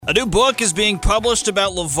A new book is being published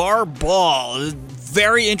about LaVar Ball. A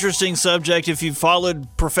very interesting subject. If you've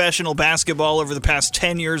followed professional basketball over the past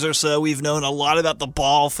 10 years or so, we've known a lot about the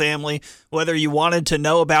Ball family, whether you wanted to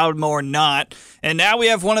know about him or not. And now we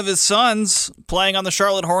have one of his sons playing on the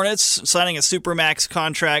Charlotte Hornets, signing a Supermax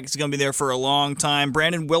contract. He's going to be there for a long time.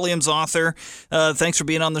 Brandon Williams, author, thanks for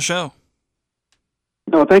being on the show.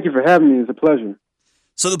 No, thank you for having me. It's a pleasure.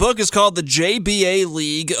 So the book is called The JBA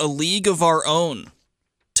League, A League of Our Own.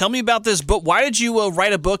 Tell me about this book. Why did you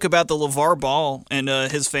write a book about the LaVar Ball and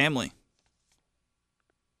his family?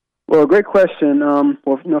 Well, great question.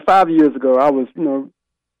 5 years ago, I was,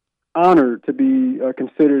 honored to be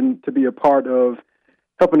considered to be a part of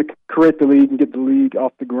helping to create the league and get the league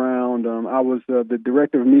off the ground. I was the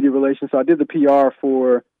director of media relations, so I did the PR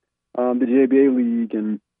for the JBA League,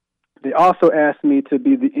 and they also asked me to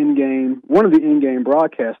be one of the in-game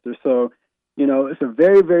broadcasters. So, it's a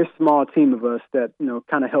very, very small team of us that,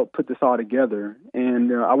 kind of helped put this all together.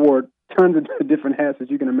 And I wore tons of different hats,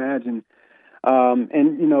 as you can imagine.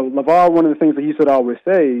 LaVar, one of the things that he would always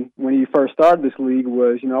say when he first started this league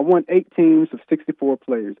was, I want 8 teams of 64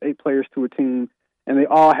 players, 8 players to a team, and they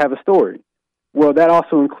all have a story. Well, that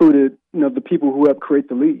also included, the people who helped create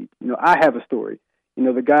the league. I have a story.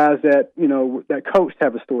 The guys that, that coached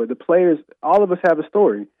have a story. The players, all of us have a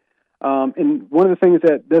story. And one of the things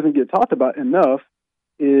that doesn't get talked about enough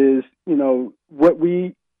is, what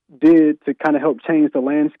we did to kind of help change the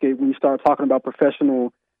landscape when you start talking about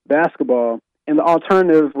professional basketball and the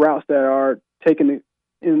alternative routes that are taken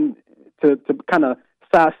in to kind of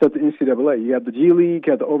sidestep the NCAA. You have the G League,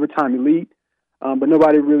 you have the Overtime Elite, but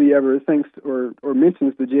nobody really ever thinks or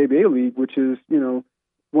mentions the JBA League, which is,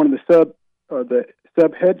 one of the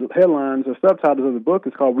headlines or subtitles of the book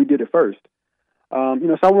is called "We Did It First."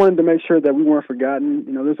 So I wanted to make sure that we weren't forgotten.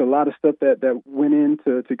 There's a lot of stuff that went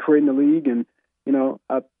into creating the league, and,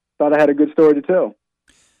 I thought I had a good story to tell.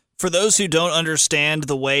 For those who don't understand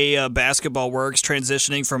the way basketball works,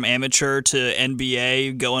 transitioning from amateur to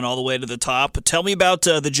NBA, going all the way to the top, tell me about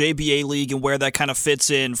the JBA League and where that kind of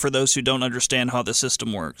fits in for those who don't understand how the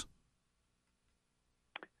system works.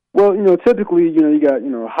 Well, typically, you got,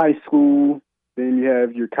 high school, then you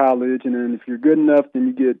have your college, and then if you're good enough, then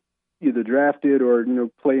you get either drafted or,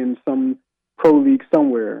 play in some pro league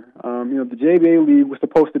somewhere. The JBA League was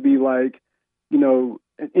supposed to be like,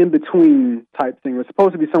 an in-between type thing. It was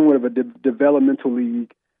supposed to be somewhat of a developmental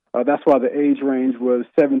league. That's why the age range was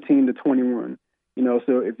 17 to 21.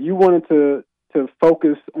 So if you wanted to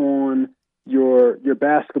focus on your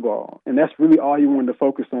basketball, and that's really all you wanted to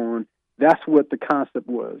focus on, that's what the concept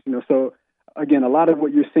was. So again, a lot of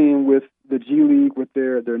what you're seeing with the G League, with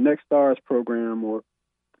their Next Stars program or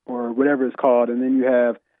whatever it's called, and then you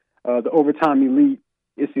have the Overtime Elite.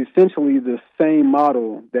 It's essentially the same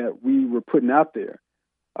model that we were putting out there.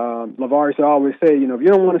 LaVar used to always say, if you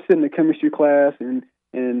don't want to sit in the chemistry class and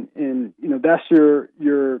that's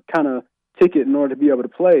your kind of ticket in order to be able to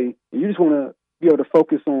play, and you just want to be able to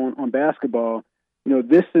focus on basketball,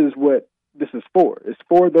 this is what this is for. It's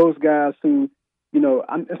for those guys who,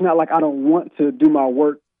 it's not like I don't want to do my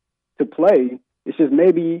work to play. It's just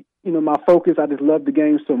maybe, my focus, I just love the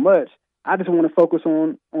game so much, I just want to focus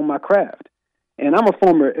on my craft. And I'm a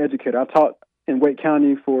former educator. I taught in Wake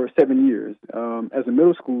County for 7 years as a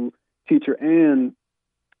middle school teacher and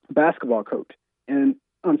basketball coach. And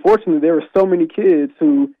unfortunately, there were so many kids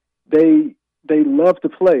who they loved to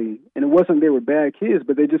play, and it wasn't they were bad kids,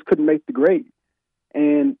 but they just couldn't make the grade.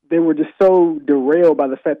 And they were just so derailed by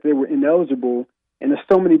the fact that they were ineligible. And there's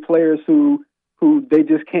so many players who they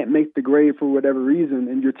just can't make the grade for whatever reason,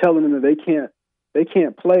 and you're telling them that they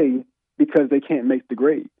can't play because they can't make the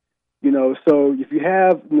grade. So if you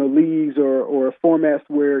have leagues or formats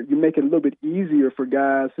where you make it a little bit easier for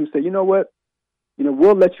guys who say, what,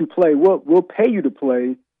 we'll let you play, we'll pay you to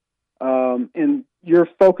play, and your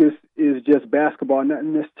focus is just basketball, not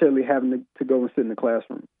necessarily having to go and sit in the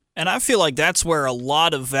classroom. And I feel like that's where a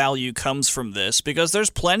lot of value comes from this, because there's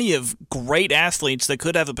plenty of great athletes that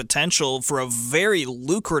could have a potential for a very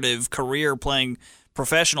lucrative career playing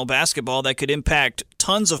professional basketball that could impact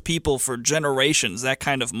tons of people for generations, that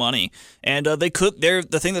kind of money. And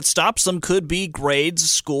the thing that stops them could be grades,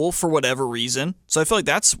 school, for whatever reason. So I feel like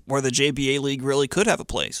that's where the JBA League really could have a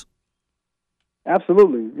place.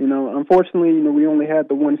 Absolutely. Unfortunately, we only had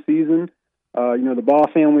the one season. The Ball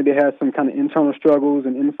family, they had some kind of internal struggles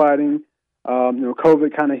and infighting.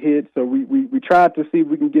 COVID kind of hit, so we tried to see if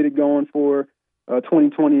we can get it going for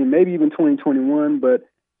 2020 and maybe even 2021, but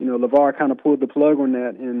LaVar kind of pulled the plug on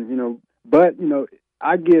that, and but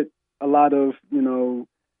I get a lot of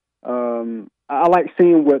I like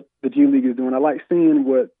seeing what the G League is doing. I like seeing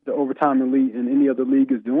what the Overtime Elite and any other league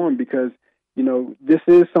is doing because, this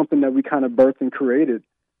is something that we kind of birthed and created.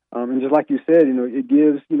 And just like you said, it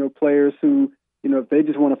gives, players who, if they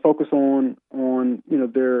just want to focus on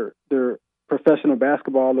their professional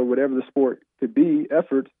basketball or whatever the sport could be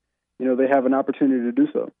efforts, they have an opportunity to do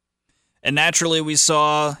so. And naturally, we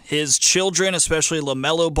saw his children, especially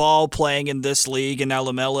LaMelo Ball, playing in this league, and now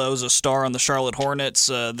LaMelo is a star on the Charlotte Hornets,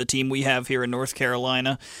 the team we have here in North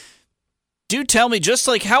Carolina. Do tell me, just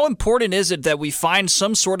like, how important is it that we find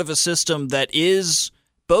some sort of a system that is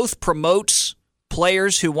both promotes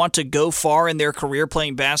players who want to go far in their career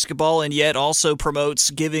playing basketball and yet also promotes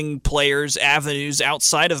giving players avenues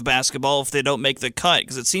outside of basketball if they don't make the cut?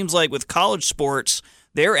 Because it seems like with college sports,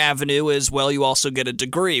 their avenue is, well, you also get a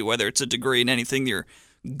degree. Whether it's a degree in anything you're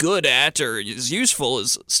good at or is useful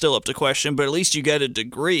is still up to question, but at least you get a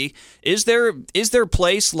degree. Is there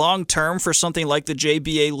place long-term for something like the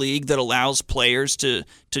JBA League that allows players to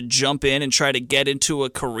jump in and try to get into a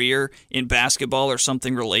career in basketball or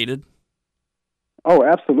something related? Oh,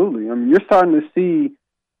 absolutely. I mean, you're starting to see,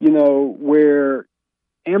 where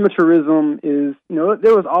amateurism is,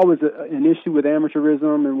 there was always an issue with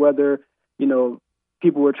amateurism and whether,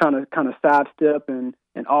 people were trying to kind of sidestep and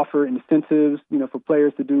offer incentives, for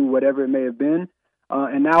players to do whatever it may have been.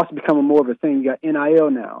 And now it's becoming more of a thing. You got NIL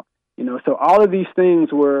now, so all of these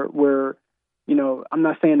things were, I'm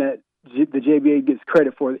not saying that the JBA gets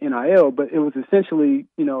credit for the NIL, but it was essentially,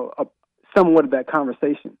 somewhat of that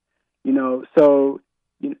conversation, so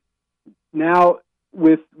now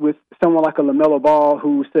with someone like a LaMelo Ball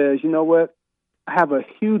who says, you know what, I have a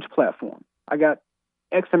huge platform. I got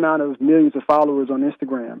X amount of millions of followers on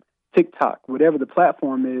Instagram, TikTok, whatever the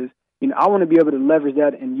platform is. I want to be able to leverage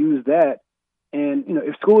that and use that. And,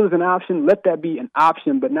 if school is an option, let that be an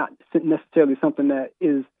option, but not necessarily something that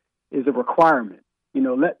is a requirement.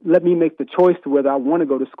 Let me make the choice to whether I want to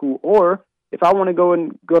go to school, or if I want to go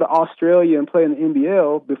to Australia and play in the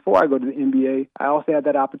NBL before I go to the NBA, I also have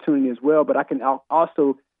that opportunity as well. But I can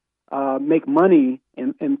also make money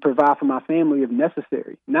and provide for my family if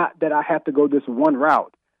necessary. Not that I have to go this one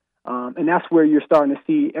route. And that's where you're starting to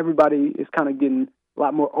see everybody is kind of getting a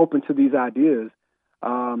lot more open to these ideas.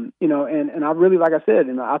 And I really, like I said,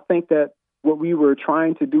 I think that what we were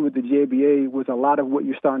trying to do with the JBA was a lot of what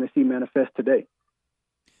you're starting to see manifest today.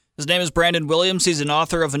 His name is Brandon Williams. He's an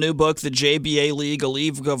author of a new book, The JBA League, A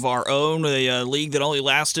League of Our Own, a league that only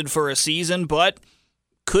lasted for a season, but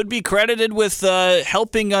could be credited with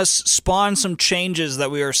helping us spawn some changes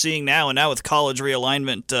that we are seeing now. And now with college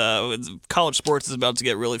realignment, college sports is about to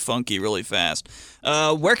get really funky really fast.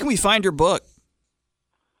 Where can we find your book?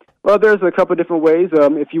 Well, there's a couple of different ways.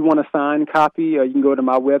 If you want a signed copy, you can go to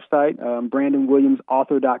my website,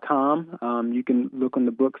 BrandonWilliamsAuthor.com. You can look on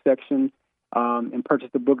the book section and purchase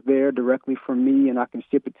the book there directly from me, and I can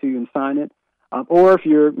ship it to you and sign it. Or if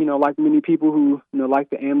you're, like many people who,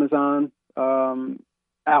 like the Amazon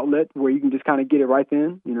outlet where you can just kind of get it right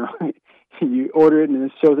then, you order it and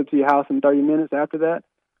it shows up to your house in 30 minutes after that.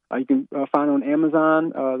 You can find it on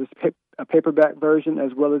Amazon. There's a paperback version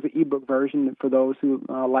as well as an ebook version for those who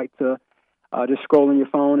like to just scroll on your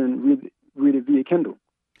phone and read it via Kindle.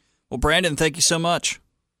 Well, Brandon, thank you so much.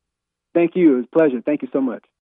 Thank you. It was a pleasure. Thank you so much.